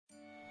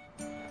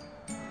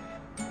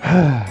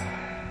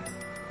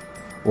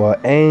Well,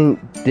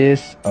 ain't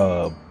this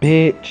a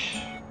bitch?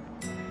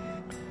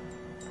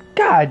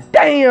 God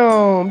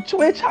damn,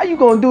 Twitch, how you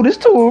gonna do this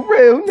to a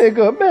real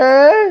nigga,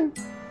 man?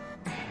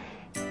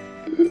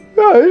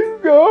 I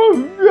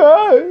know,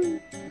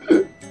 God,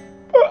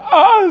 but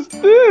I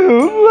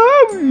still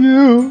love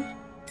you.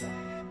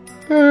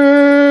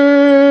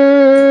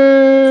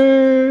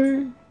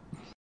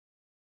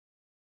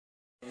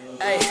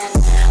 Hey,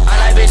 I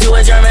like bitch, you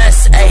a germ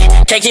ass. Hey,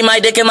 can't keep my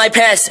dick in my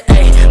pants.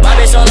 Hey, my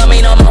bitch don't love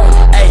me no more.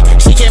 Hey,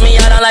 she kick me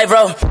out on life,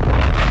 bro.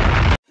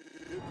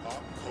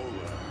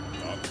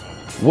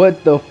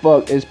 What the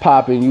fuck is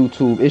poppin',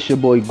 YouTube? It's your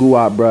boy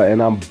Guap, bruh,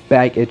 and I'm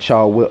back at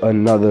y'all with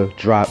another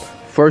drop.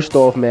 First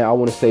off, man, I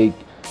want to say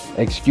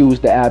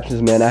excuse the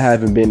absence, man. I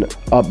haven't been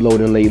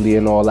uploading lately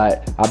and all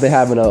that. I've been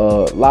having a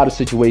lot of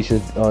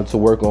situations to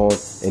work on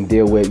and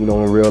deal with, you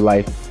know, in real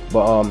life.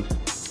 But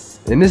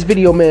in this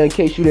video, man, in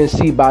case you didn't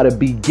see by the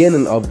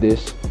beginning of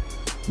this,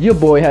 your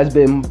boy has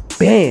been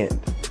banned.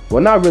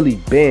 Well, not really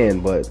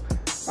banned, but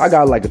I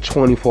got like a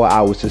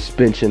 24-hour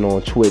suspension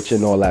on Twitch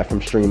and all that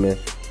from streaming.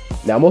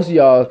 Now, most of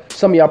y'all,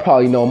 some of y'all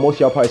probably know, most of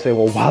y'all probably say,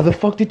 well, why the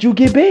fuck did you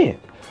get banned?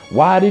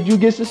 Why did you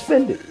get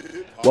suspended?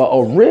 Well,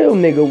 a real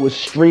nigga was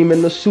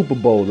streaming the Super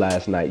Bowl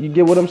last night. You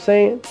get what I'm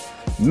saying?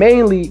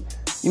 Mainly,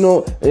 you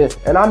know,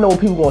 and I know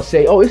people gonna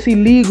say, oh, it's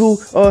illegal,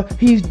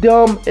 he's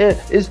dumb, and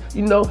it's,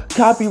 you know,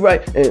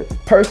 copyright. And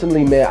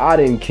personally, man, I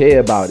didn't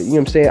care about it. You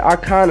know what I'm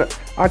saying?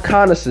 I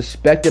kinda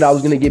suspected I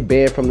was gonna get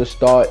banned from the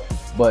start,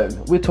 but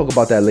we'll talk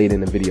about that later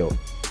in the video.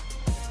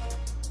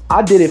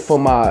 I did it for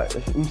my, you know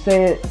what I'm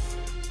saying?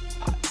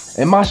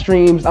 In my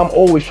streams, I'm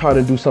always trying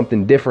to do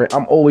something different.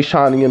 I'm always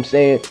trying to, you know what I'm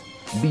saying,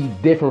 be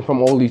different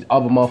from all these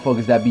other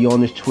motherfuckers that be on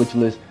this Twitch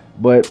list.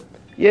 But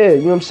yeah,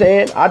 you know what I'm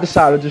saying, I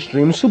decided to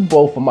stream the Super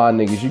Bowl for my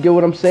niggas. You get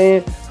what I'm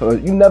saying?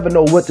 You never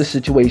know what the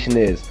situation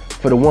is.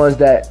 For the ones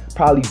that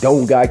probably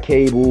don't got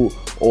cable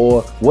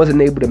or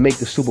wasn't able to make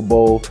the Super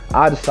Bowl,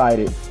 I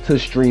decided to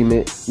stream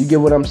it. You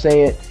get what I'm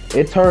saying?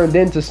 It turned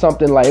into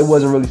something like it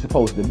wasn't really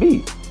supposed to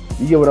be.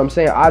 You get what I'm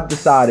saying? I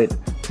decided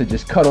to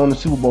just cut on the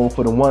Super Bowl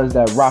for the ones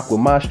that rock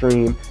with my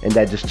stream and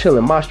that just chill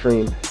in my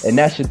stream, and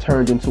that shit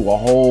turned into a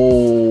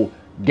whole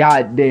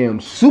goddamn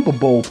Super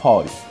Bowl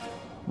party.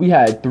 We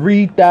had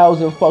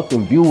 3,000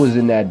 fucking viewers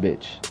in that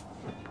bitch.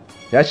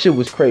 That shit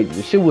was crazy.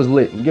 The shit was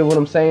lit. You get what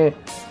I'm saying?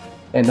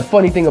 And the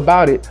funny thing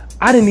about it,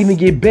 I didn't even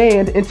get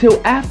banned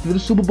until after the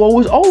Super Bowl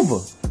was over.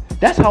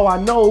 That's how I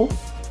know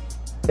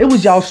it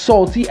was y'all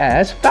salty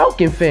ass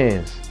Falcon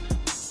fans.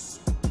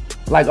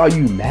 Like, are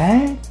you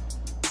mad?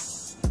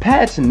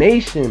 Pats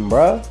Nation,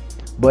 bruh.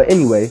 But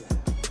anyway,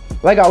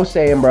 like I was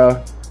saying, bruh,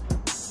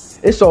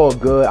 it's all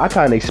good. I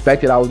kind of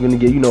expected I was gonna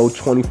get, you know,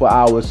 24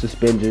 hours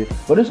suspension,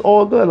 but it's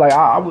all good. Like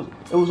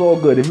it was all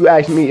good. If you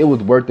ask me, it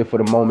was worth it for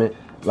the moment.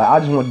 Like, I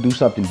just want to do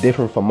something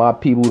different for my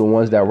people, the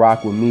ones that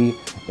rock with me,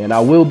 and I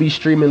will be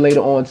streaming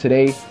later on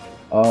today.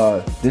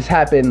 This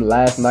happened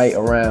last night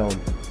around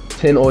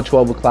 10 or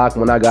 12 o'clock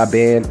when I got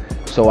banned,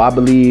 so I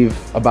believe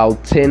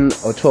about 10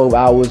 or 12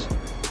 hours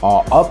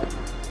are up,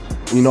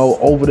 you know,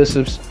 over the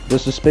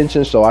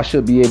suspension. So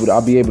I'll be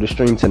able to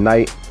stream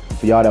tonight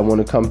for y'all that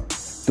want to come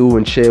through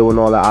and chill and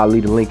all that. I'll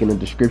leave the link in the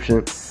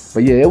description.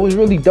 But yeah, it was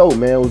really dope,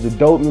 man. It was a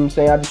dope, you know what I'm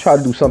saying? I just try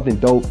to do something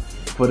dope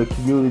for the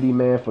community,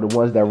 man, for the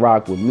ones that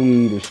rock with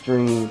me, the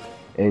stream,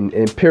 and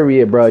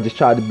period, bro. Just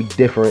try to be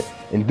different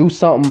and do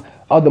something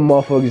other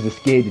motherfuckers are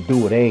scared to do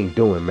what they ain't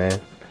doing, man.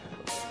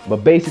 But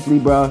basically,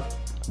 bro,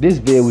 this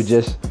vid was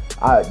just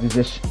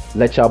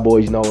let y'all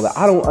boys know that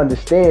I don't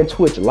understand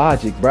Twitch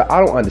logic, bro. I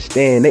don't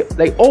understand.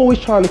 They always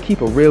trying to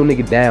keep a real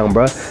nigga down,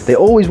 bro. They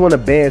always want to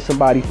ban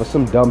somebody for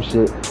some dumb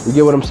shit. You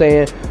get what I'm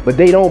saying? But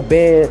they don't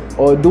ban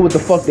or do what the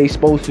fuck they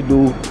supposed to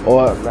do,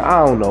 or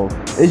I don't know.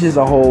 It's just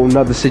a whole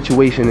nother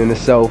situation in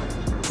itself.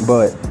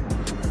 But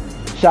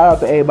shout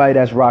out to everybody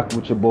that's rocking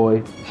with your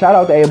boy. Shout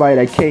out to everybody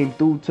that came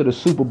through to the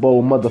Super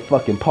Bowl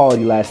motherfucking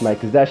party last night,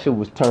 because that shit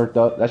was turned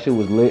up. That shit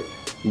was lit.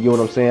 You get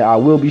what I'm saying? I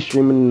will be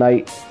streaming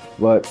tonight.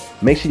 But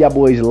make sure y'all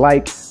boys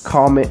like,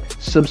 comment,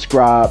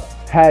 subscribe,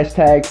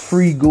 hashtag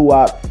free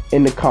Guap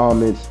in the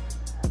comments.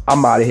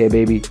 I'm out of here,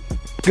 baby.